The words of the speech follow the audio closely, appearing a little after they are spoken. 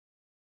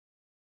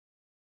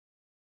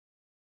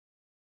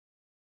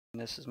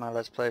This is my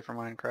Let's Play for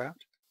Minecraft.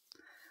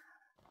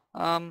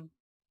 I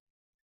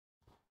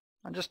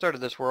just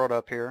started this world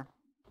up here.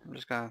 I'm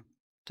just gonna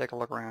take a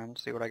look around,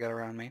 see what I got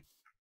around me.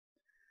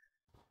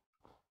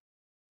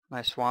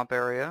 Nice swamp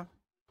area.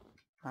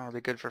 That'll be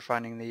good for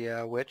finding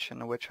the witch in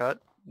the witch hut,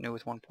 new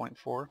with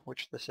 1.4,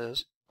 which this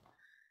is.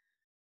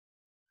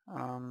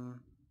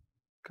 Come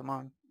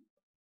on.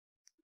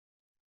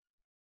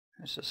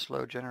 This is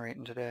slow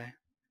generating today.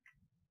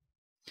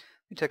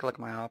 Let me take a look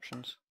at my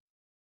options.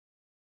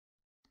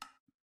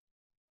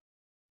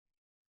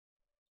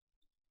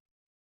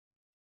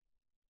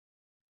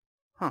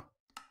 Huh.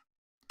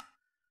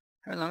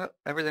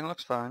 Everything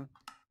looks fine.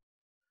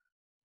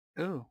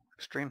 Ooh,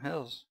 extreme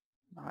hills.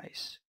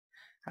 Nice.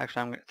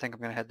 Actually, I think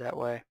I'm going to head that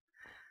way.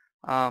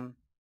 So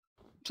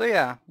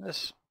yeah,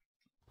 this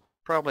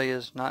probably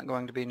is not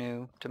going to be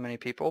new to many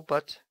people,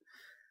 but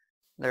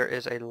there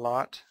is a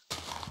lot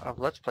of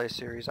Let's Play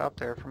series out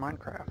there for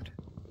Minecraft.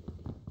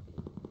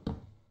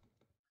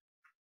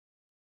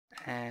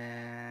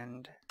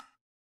 And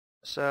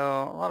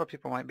so a lot of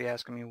people might be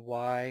asking me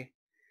why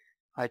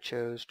I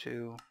chose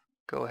to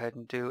go ahead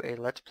and do a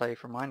Let's Play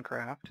for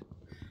Minecraft.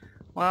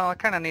 Well, I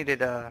kind of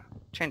needed a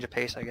change of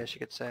pace, I guess you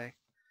could say.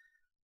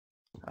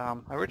 I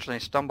originally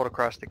stumbled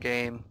across the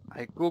game.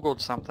 I googled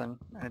something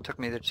and it took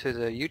me to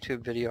the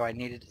YouTube video I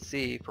needed to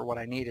see for what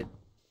I needed.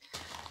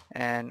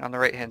 And on the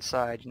right hand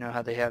side, you know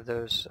how they have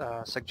those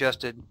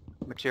suggested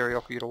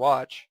material for you to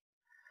watch.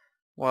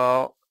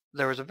 Well,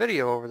 there was a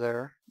video over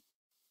there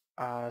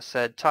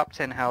said top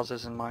 10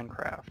 houses in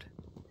Minecraft.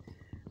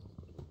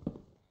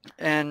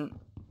 And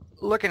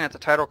looking at the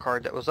title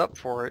card that was up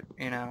for it,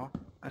 you know,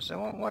 I said,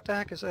 well, what the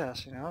heck is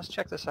this? You know, let's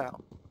check this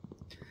out.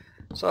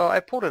 So I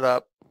pulled it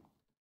up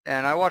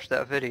and I watched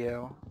that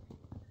video,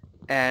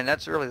 and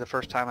that's really the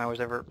first time I was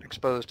ever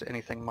exposed to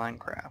anything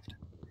Minecraft.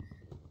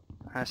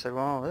 And I said,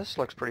 well, this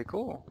looks pretty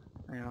cool.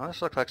 You know,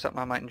 this looks like something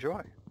I might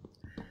enjoy.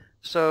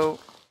 So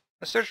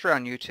I searched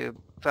around YouTube,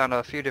 found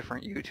a few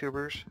different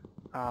YouTubers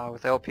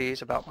with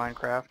LPs about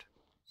Minecraft,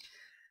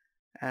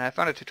 and I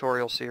found a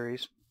tutorial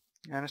series,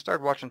 and I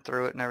started watching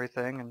through it and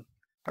everything, and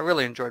I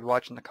really enjoyed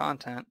watching the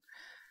content.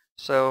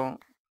 So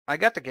I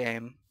got the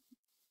game,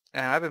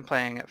 and I've been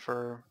playing it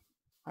for,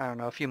 I don't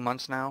know, a few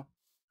months now.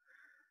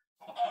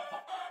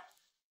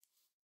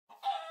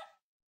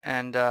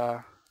 And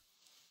don't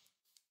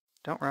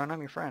run,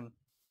 I'm your friend.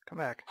 Come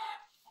back.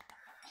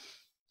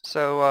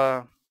 So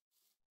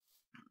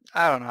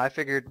I don't know, I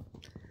figured,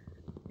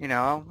 you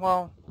know,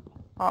 well,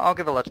 I'll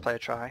give a Let's Play a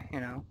try, you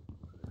know.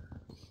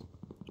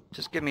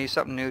 Just give me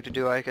something new to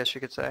do, I guess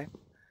you could say.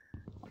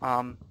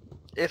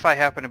 If I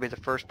happen to be the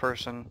first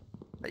person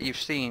that you've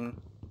seen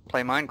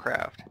play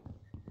Minecraft,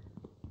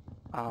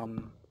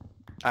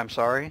 I'm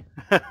sorry.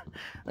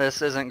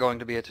 This isn't going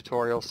to be a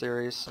tutorial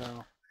series,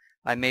 so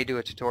I may do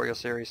a tutorial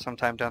series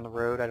sometime down the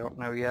road. I don't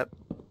know yet.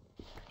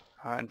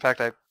 In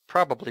fact, I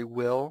probably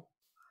will.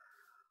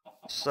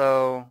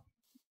 So,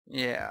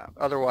 yeah.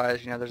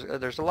 Otherwise, you know,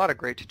 there's a lot of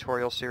great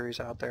tutorial series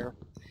out there,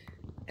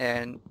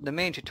 and the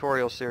main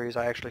tutorial series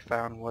I actually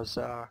found was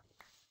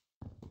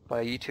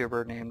by a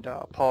YouTuber named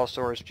Paul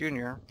Soros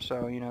Jr.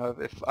 So, you know,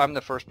 if I'm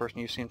the first person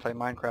you've seen play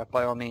Minecraft,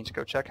 by all means,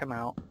 go check him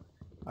out.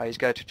 He's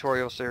got a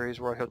tutorial series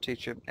where he'll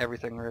teach you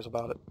everything there is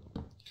about it.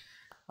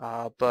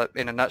 But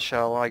in a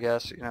nutshell, I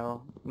guess, you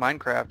know,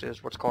 Minecraft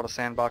is what's called a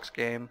sandbox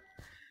game.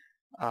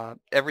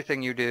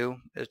 Everything you do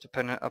is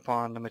dependent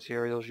upon the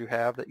materials you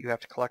have that you have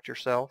to collect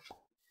yourself,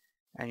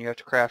 and you have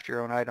to craft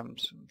your own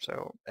items.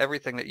 So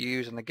everything that you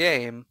use in the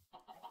game,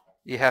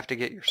 you have to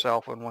get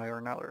yourself one way or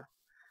another,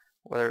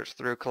 whether it's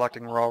through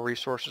collecting raw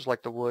resources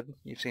like the wood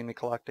you've seen me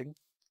collecting,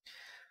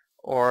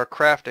 or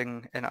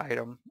crafting an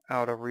item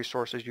out of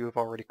resources you have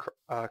already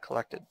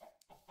collected.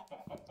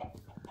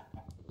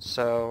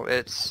 So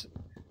it's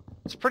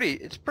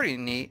pretty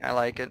neat. I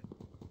like it.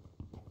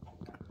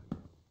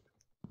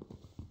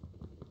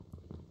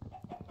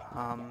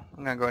 I'm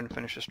gonna go ahead and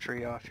finish this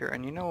tree off here.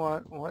 And you know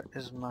what? What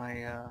is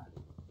my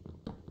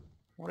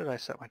what did I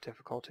set my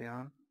difficulty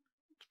on?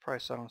 It's probably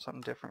set on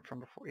something different from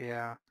before.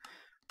 Yeah,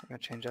 I'm gonna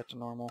change that to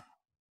normal.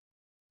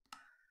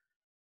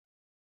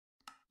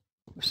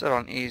 I set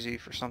on easy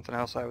for something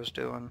else I was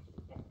doing.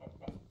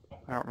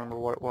 I don't remember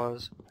what it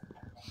was.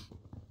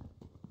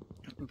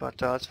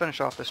 But let's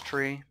finish off this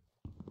tree.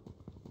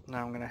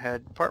 Now I'm gonna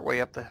head part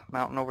way up the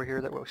mountain over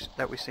here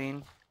that we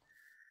seen,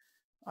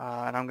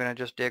 and I'm gonna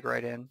just dig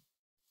right in.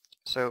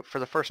 So for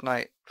the first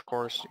night, of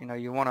course, you know,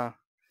 you want to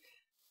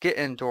get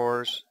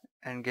indoors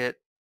and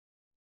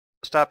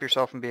stop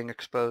yourself from being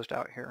exposed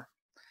out here,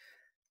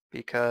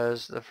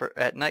 because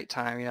at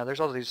nighttime, you know, there's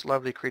all these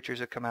lovely creatures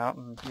that come out,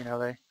 and you know,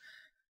 they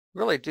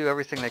really do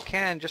everything they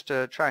can just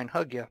to try and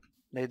hug you.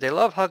 They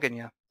love hugging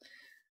you.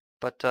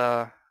 But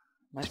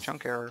nice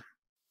chunk error.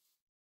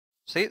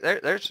 See,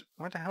 there's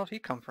where the hell did he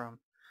come from?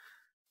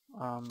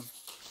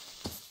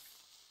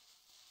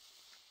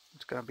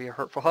 It's gonna be a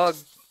hurtful hug.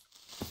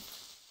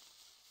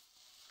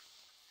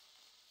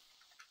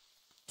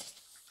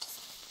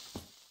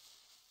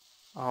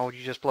 Oh, did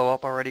you just blow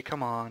up already?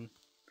 Come on.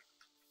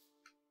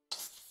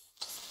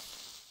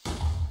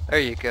 There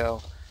you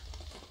go.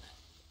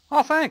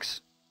 Oh,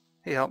 thanks.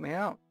 He helped me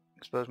out.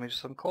 Exposed me to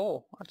some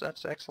coal.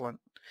 That's excellent.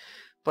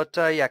 But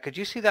yeah, could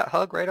you see that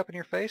hug right up in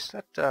your face?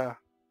 That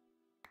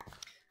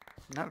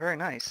not very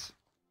nice.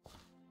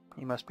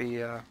 He must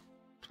be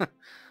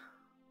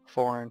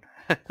foreign.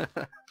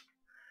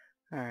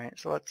 Alright,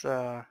 so let's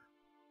let's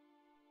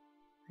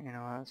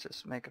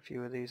just make a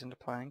few of these into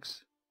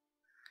planks.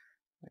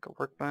 Make a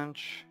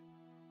workbench.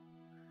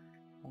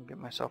 I'll get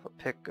myself a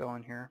pick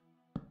going here.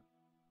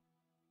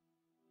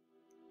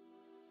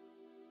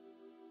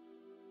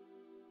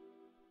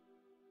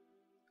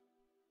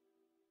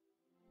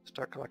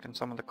 Start collecting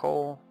some of the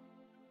coal.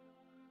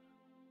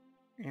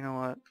 You know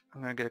what? I'm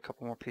gonna get a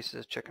couple more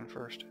pieces of chicken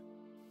first.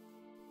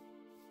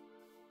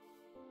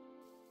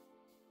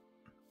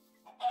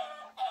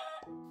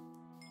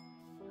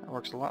 That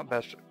works a lot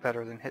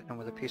better than hitting them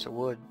with a piece of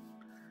wood.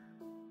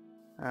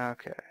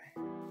 Okay.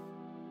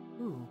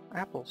 Ooh,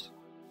 apples.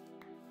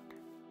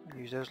 I'll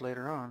use those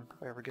later on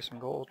if I ever get some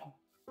gold.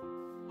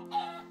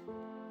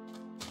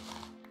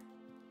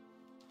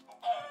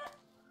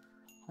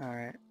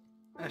 Alright.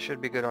 That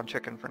should be good on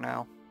chicken for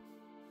now.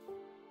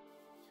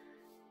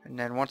 And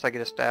then once I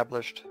get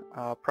established,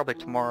 probably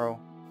tomorrow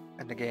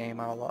in the game,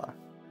 I'll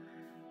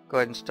go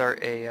ahead and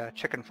start a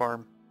chicken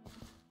farm.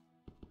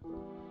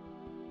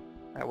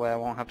 That way I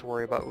won't have to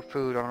worry about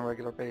food on a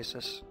regular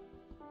basis.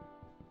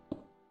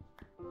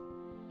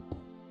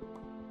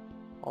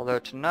 Although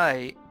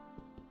tonight,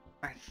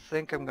 I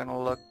think I'm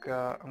gonna look.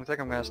 I think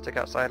I'm gonna stick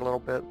outside a little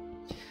bit,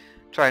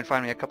 try and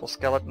find me a couple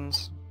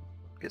skeletons,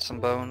 get some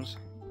bones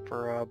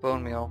for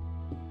bone meal.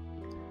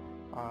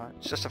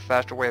 It's just a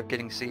faster way of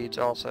getting seeds,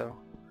 also,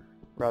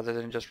 rather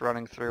than just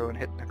running through and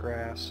hitting the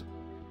grass.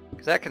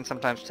 Because that can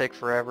sometimes take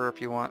forever if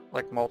you want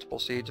like multiple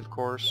seeds, of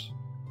course.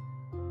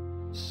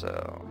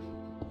 So,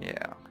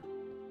 yeah.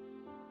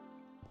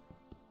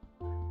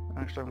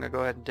 Actually, I'm gonna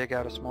go ahead and dig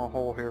out a small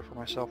hole here for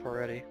myself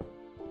already.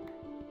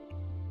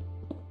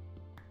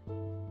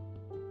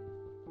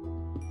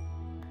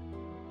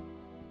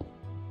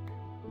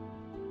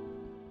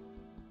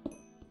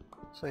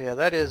 So yeah,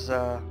 that is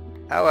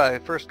how I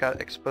first got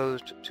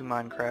exposed to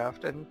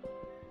Minecraft, and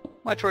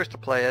my choice to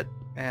play it,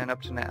 and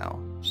up to now.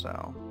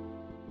 So,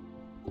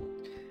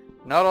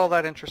 not all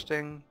that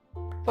interesting,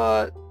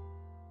 but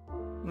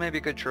maybe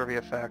good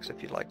trivia facts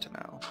if you'd like to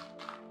know.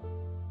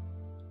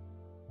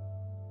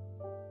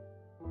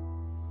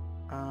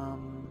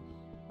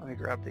 Let me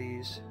grab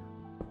these.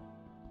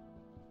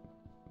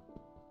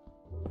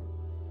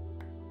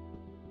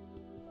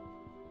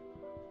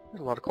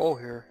 There's a lot of coal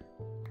here.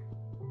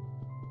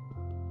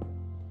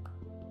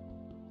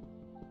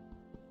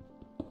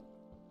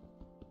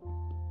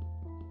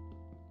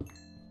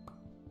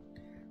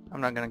 I'm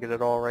not going to get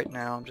it all right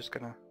now. I'm just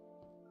going to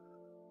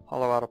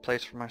hollow out a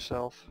place for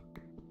myself.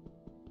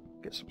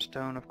 Get some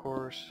stone, of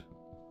course.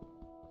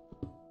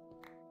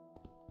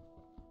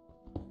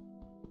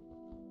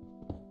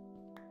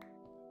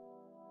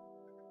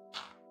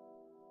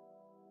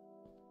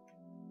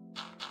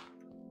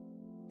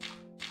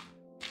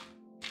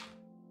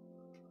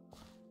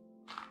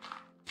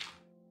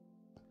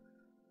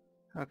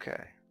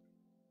 Okay.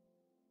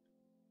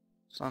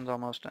 Sun's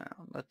almost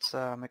down. Let's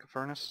make a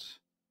furnace.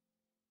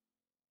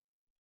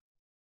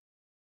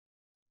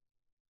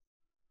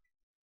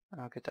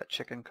 I'll get that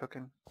chicken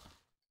cooking.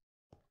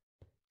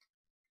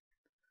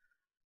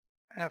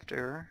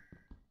 After,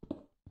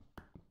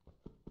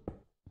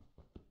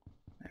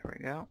 there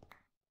we go.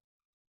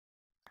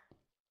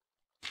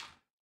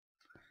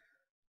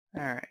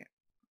 Alright.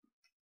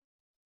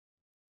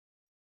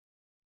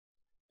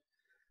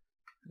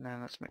 And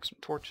then let's make some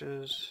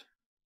torches.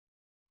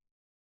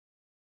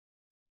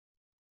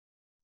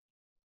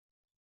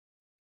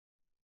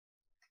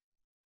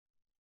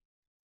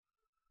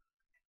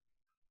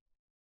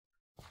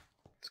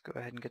 Let's go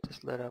ahead and get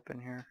this lit up in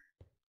here.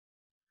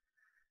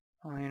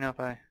 Oh, you know, if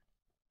I...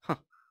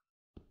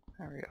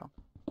 there we go.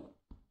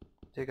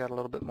 Dig out a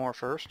little bit more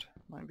first.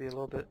 Might be a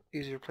little bit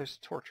easier to place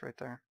the torch right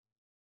there.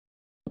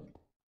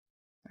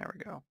 There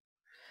we go.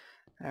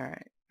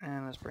 Alright,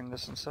 and let's bring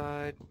this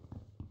inside.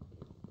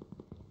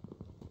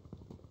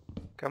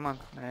 Come on,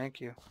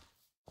 thank you.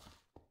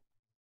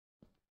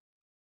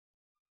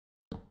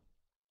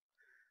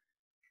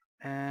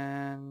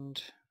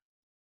 And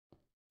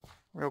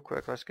real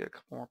quick, let's get a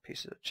couple more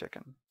pieces of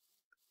chicken.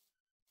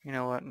 You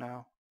know what,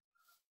 no.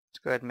 Let's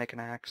go ahead and make an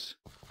axe.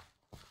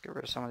 Get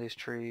rid of some of these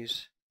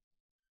trees.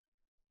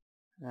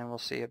 And then we'll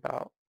see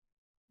about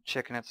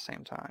chicken at the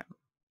same time.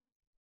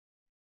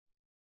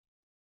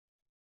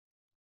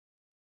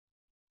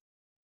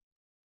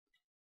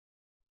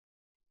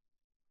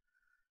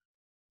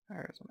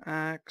 There's an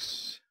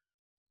axe.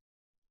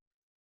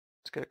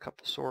 Let's get a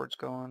couple swords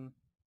going, in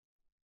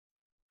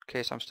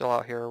case I'm still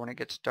out here when it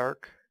gets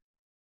dark.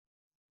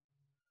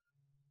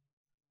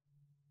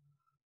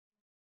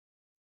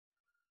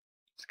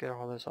 Let's get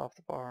all this off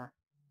the bar.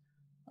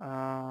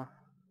 Let's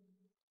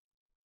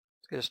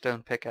get a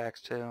stone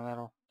pickaxe too,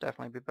 that'll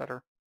definitely be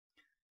better.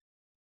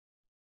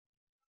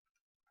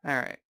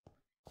 Alright.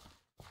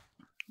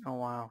 Oh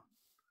wow.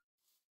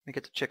 me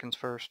get the chickens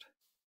first.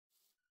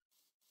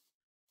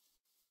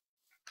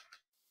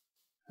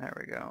 There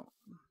we go.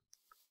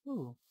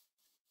 Ooh.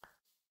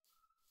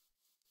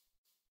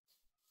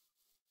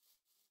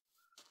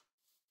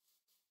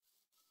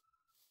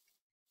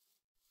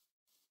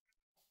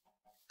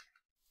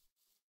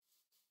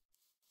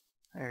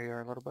 There you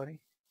are, little buddy.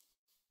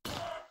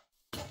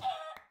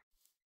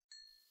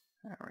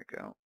 There we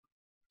go.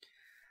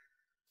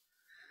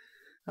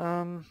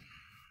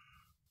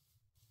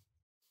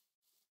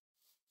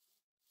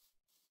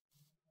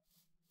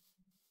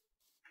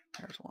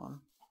 There's one.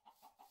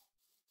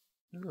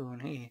 Ooh,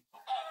 and he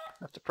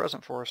left a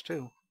present for us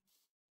too.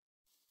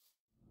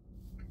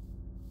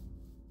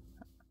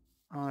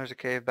 Oh, there's a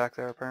cave back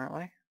there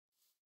apparently.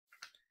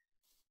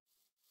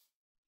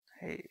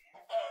 Hey.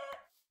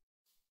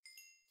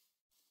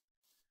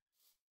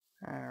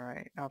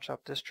 Alright, I'll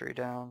chop this tree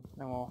down.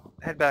 Then we'll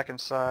head back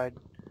inside.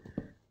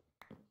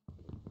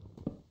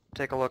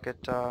 Take a look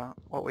at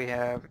what we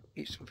have.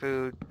 Eat some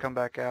food. Come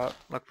back out.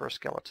 Look for a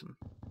skeleton.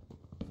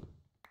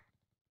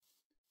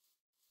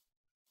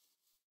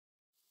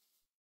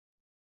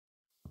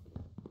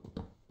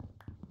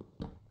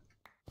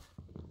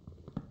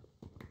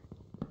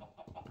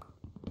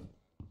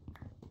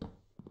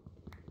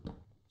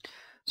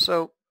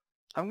 So,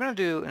 I'm going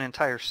to do an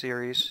entire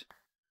series.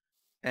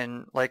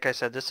 And like I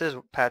said, this is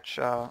patch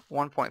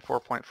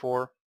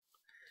 1.4.4.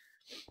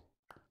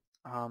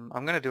 I'm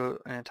going to do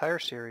an entire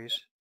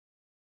series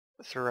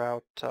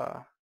throughout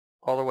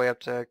all the way up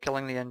to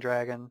killing the end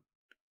dragon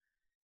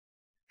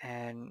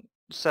and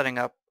setting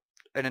up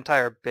an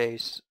entire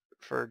base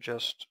for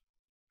just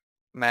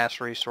mass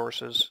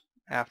resources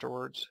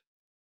afterwards.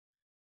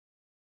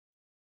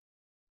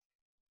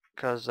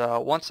 Because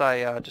once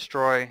I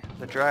destroy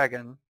the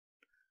dragon,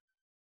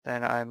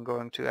 then I'm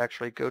going to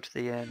actually go to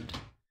the end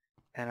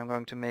and I'm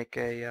going to make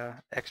a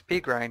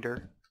XP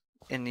grinder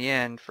in the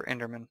end for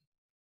Enderman.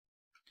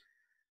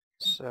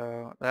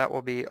 So that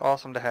will be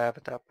awesome to have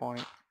at that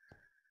point.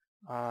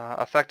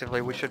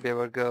 Effectively, we should be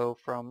able to go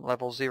from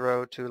level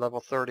 0 to level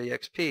 30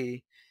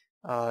 XP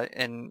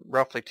in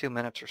roughly 2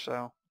 minutes or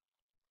so.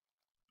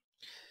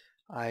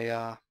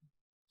 I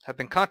have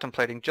been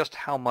contemplating just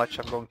how much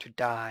I'm going to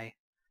die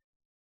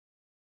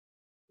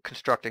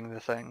constructing the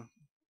thing.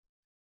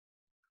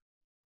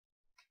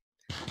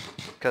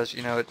 Because,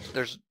 you know,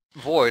 there's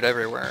void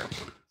everywhere.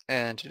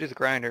 And to do the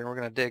grinder, we're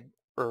going to dig,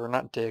 or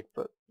not dig,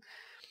 but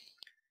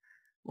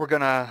we're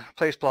going to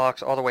place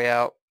blocks all the way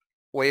out,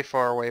 way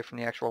far away from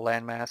the actual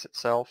landmass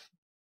itself.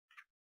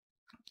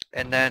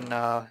 And then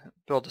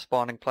build the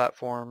spawning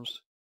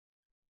platforms.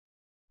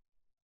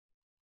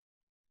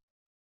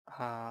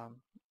 And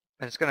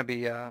it's going to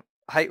be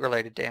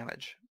height-related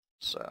damage.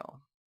 So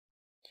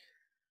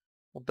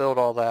we'll build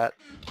all that.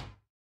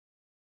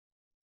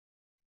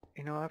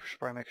 You know, I should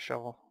probably make a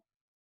shovel.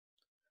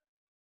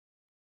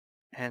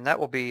 And that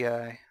will be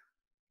a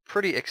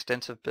pretty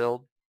extensive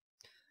build.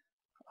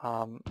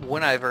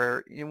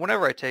 Whenever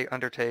I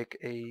undertake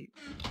a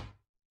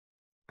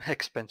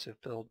expensive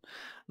build,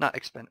 not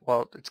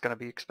well, it's going to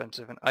be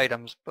expensive in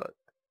items, but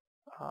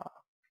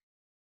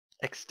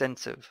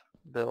extensive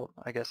build,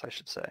 I guess I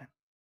should say.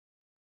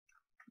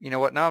 You know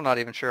what? Now I'm not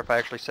even sure if I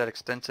actually said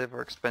extensive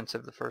or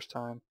expensive the first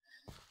time.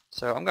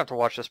 So I'm going to have to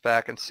watch this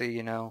back and see,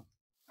 you know,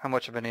 how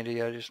much of an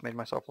idiot I just made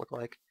myself look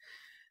like.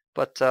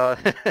 But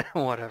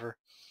whatever.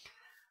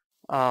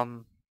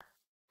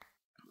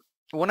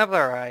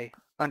 Whenever I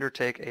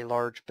undertake a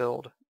large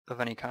build of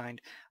any kind,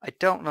 I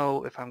don't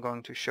know if I'm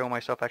going to show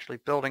myself actually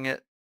building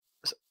it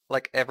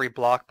like every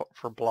block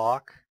for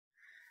block,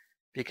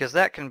 because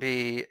that can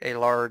be a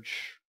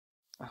large,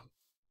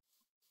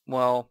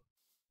 well,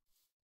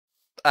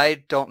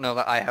 I don't know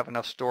that I have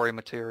enough story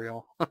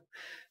material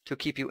to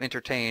keep you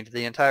entertained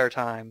the entire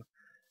time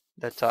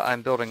that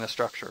I'm building the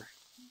structure.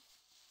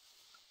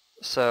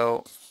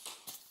 So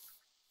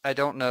I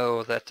don't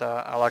know that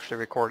I'll actually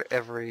record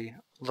every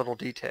little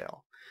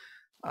detail.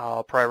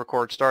 I'll probably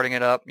record starting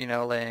it up, you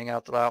know, laying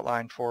out the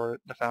outline for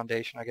the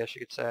foundation, I guess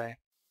you could say.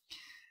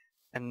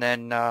 And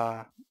then,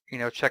 you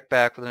know, check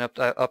back with an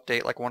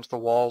update, like once the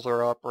walls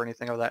are up or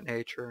anything of that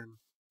nature.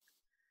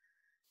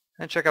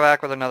 And check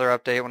back with another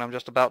update when I'm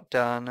just about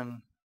done,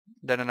 and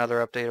then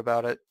another update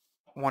about it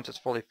once it's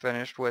fully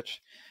finished,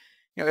 which,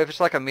 you know, if it's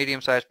like a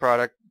medium-sized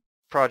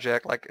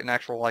project, like an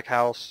actual like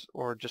house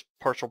or just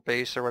partial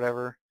base or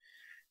whatever,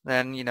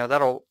 then, you know,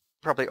 that'll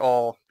probably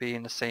all be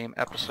in the same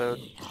episode.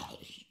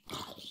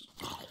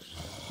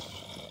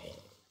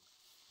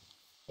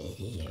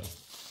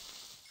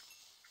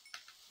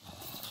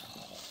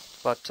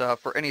 But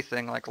for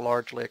anything like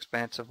largely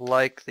expansive,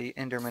 like the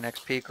Enderman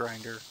XP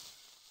grinder,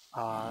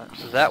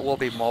 that will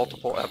be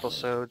multiple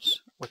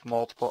episodes with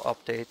multiple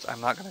updates. I'm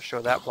not going to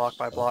show that block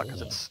by block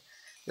because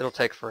it'll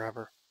take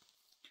forever.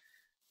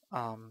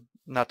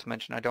 Not to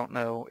mention, I don't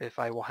know if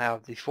I will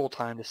have the full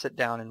time to sit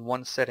down in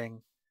one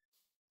sitting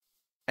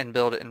and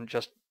build it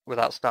just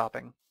without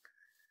stopping.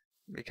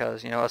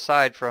 Because, you know,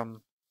 aside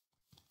from,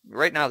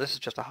 right now this is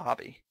just a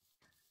hobby.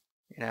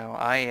 You know,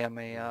 I am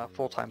a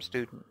full-time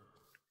student.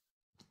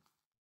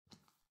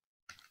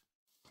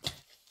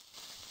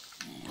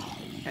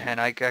 and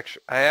I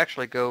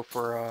actually go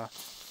for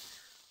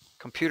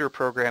computer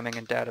programming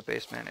and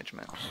database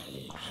management.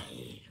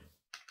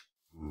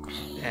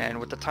 And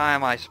with the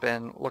time I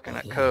spend looking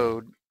at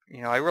code,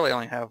 I really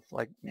only have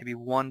like maybe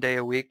 1 day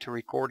a week to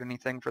record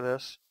anything for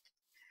this.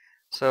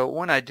 So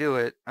when I do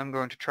it, I'm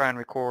going to try and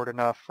record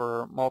enough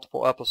for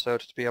multiple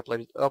episodes to be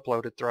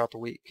uploaded throughout the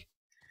week.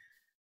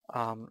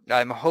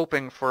 I'm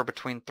hoping for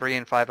between 3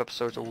 and 5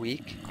 episodes a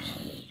week.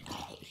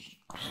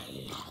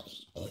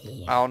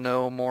 I'll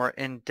know more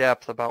in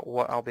depth about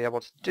what I'll be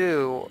able to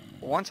do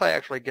once I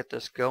actually get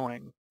this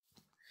going.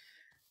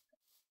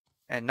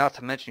 And not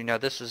to mention,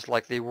 this is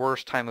like the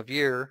worst time of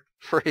year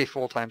for a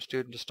full-time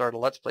student to start a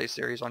Let's Play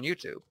series on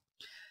YouTube.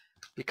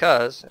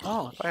 Because,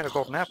 oh, if I had a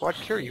golden apple, I'd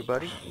cure you,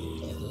 buddy.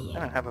 I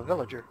don't have a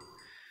villager.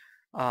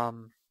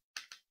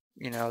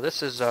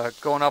 This is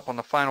going up on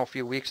the final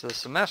few weeks of the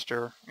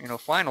semester.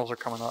 Finals are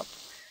coming up.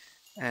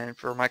 And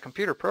for my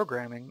computer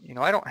programming,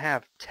 I don't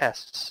have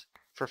tests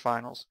for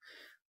finals.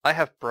 I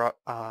have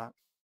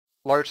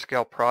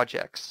large-scale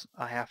projects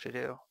I have to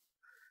do.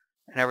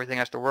 And everything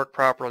has to work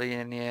properly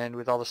in the end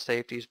with all the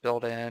safeties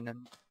built in.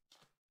 And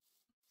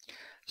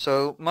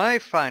so my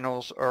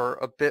finals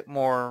are a bit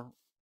more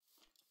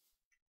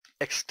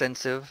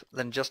extensive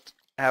than just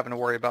having to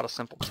worry about a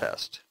simple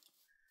test.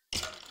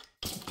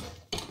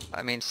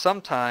 I mean,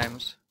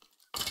 sometimes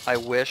I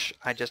wish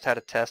I just had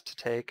a test to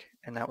take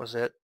and that was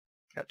it.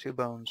 Got 2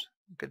 bones.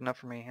 Good enough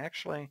for me.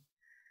 Actually,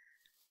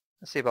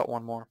 let's see about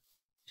 1 more.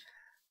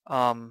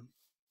 I'm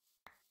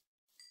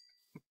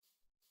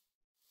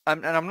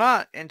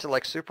not into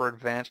like super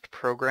advanced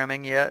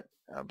programming yet,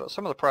 but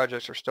some of the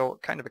projects are still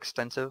kind of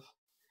extensive.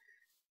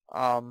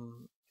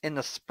 In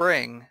the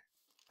spring,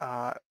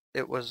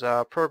 it was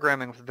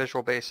programming with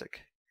Visual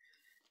Basic,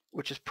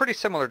 which is pretty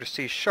similar to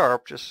C#,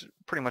 just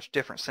pretty much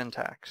different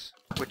syntax,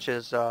 which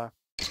is, if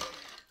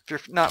you're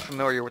not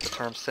familiar with the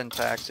term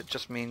syntax, it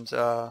just means,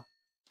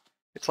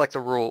 it's like the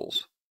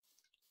rules,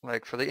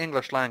 like for the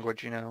English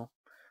language,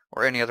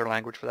 or any other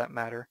language for that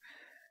matter.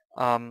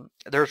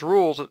 There's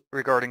rules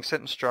regarding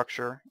sentence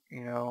structure,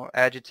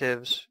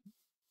 adjectives,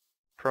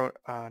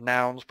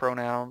 nouns,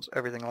 pronouns,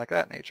 everything like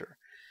that nature.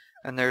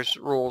 And there's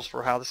rules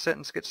for how the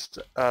sentence gets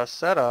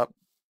set up.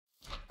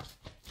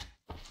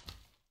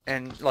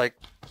 And like,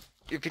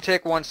 if you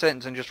take one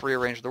sentence and just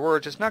rearrange the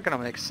words, it's not going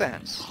to make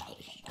sense.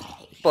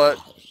 But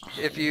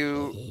if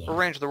you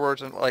arrange the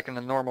words in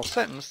a normal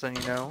sentence, then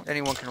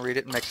anyone can read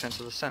it and make sense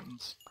of the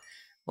sentence.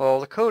 Well,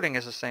 the coding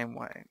is the same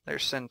way.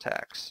 There's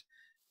syntax.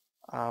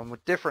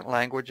 With different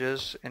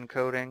languages in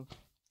coding,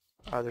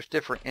 there's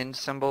different end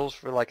symbols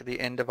for like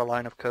the end of a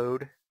line of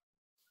code.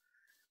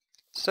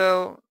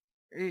 So,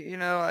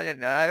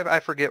 I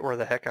forget where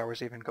the heck I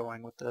was even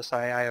going with this.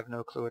 I have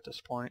no clue at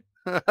this point.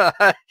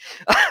 I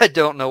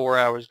don't know where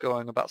I was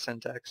going about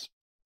syntax.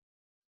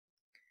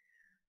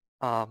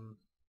 The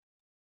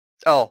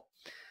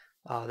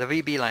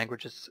VB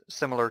language is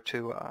similar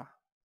to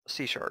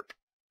C#. So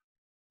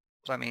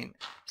I mean,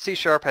 C#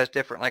 has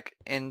different like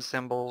end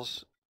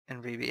symbols,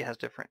 and VB has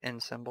different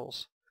end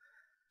symbols.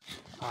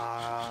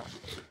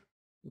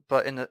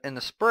 But in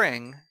the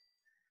spring,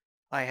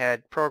 I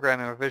had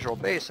programming with Visual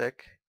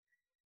Basic,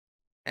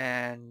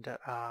 and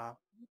our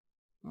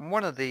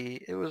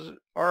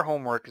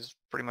homework is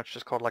pretty much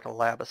just called like a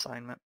lab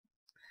assignment.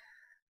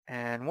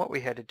 And what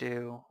we had to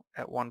do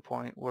at one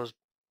point was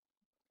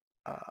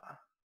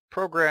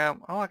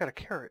program, oh, I got a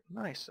carrot,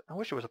 nice. I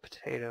wish it was a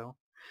potato.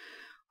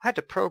 I had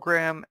to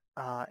program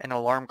an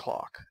alarm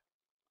clock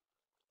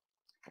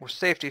with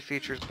safety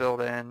features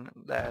built in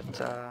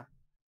that,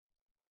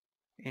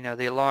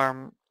 the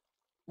alarm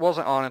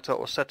wasn't on until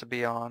it was set to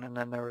be on, and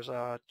then there was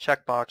a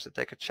checkbox that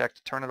they could check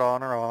to turn it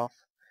on or off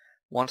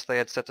once they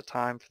had set the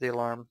time for the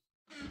alarm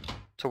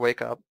to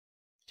wake up.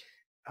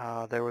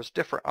 There was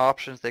different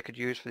options they could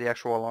use for the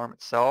actual alarm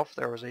itself.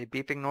 There was a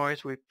beeping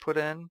noise we put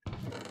in.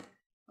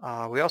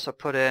 We also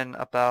put in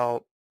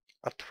about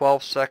a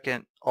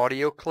 12-second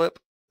audio clip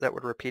that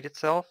would repeat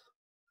itself.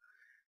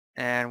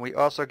 And we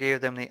also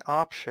gave them the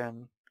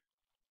option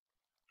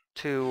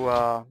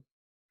to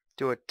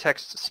do a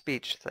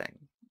text-to-speech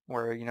thing,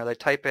 where they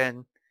type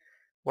in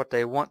what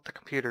they want the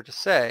computer to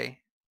say,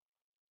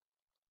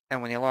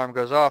 and when the alarm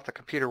goes off, the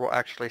computer will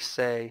actually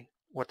say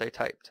what they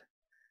typed,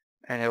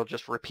 and it'll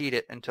just repeat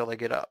it until they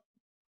get up.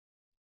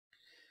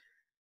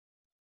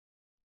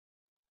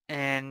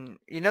 And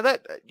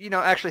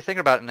actually thinking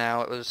about it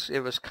now,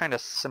 it was kind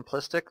of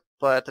simplistic,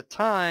 but at the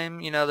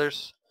time, it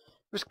was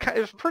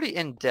pretty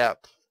in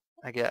depth,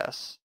 I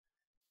guess.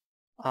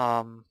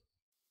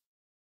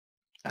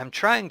 I'm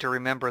trying to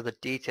remember the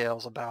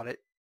details about it,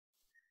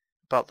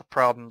 about the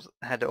problems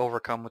I had to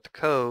overcome with the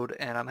code,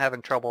 and I'm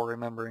having trouble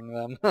remembering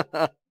them.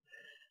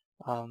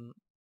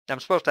 I'm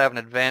supposed to have an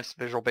advanced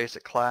Visual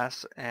Basic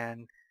class,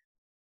 and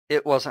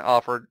it wasn't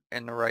offered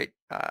in the right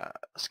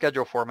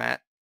schedule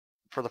format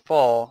for the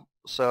fall,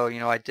 so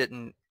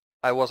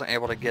I wasn't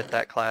able to get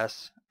that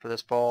class for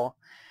this fall.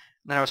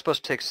 And then I was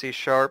supposed to take C#,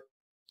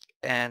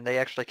 and they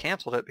actually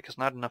canceled it because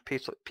not enough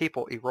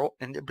people enrolled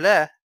in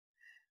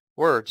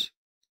words.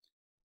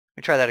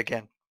 Let me try that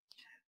again.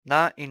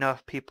 Not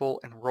enough people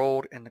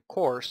enrolled in the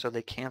course, so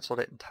they canceled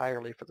it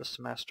entirely for the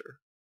semester.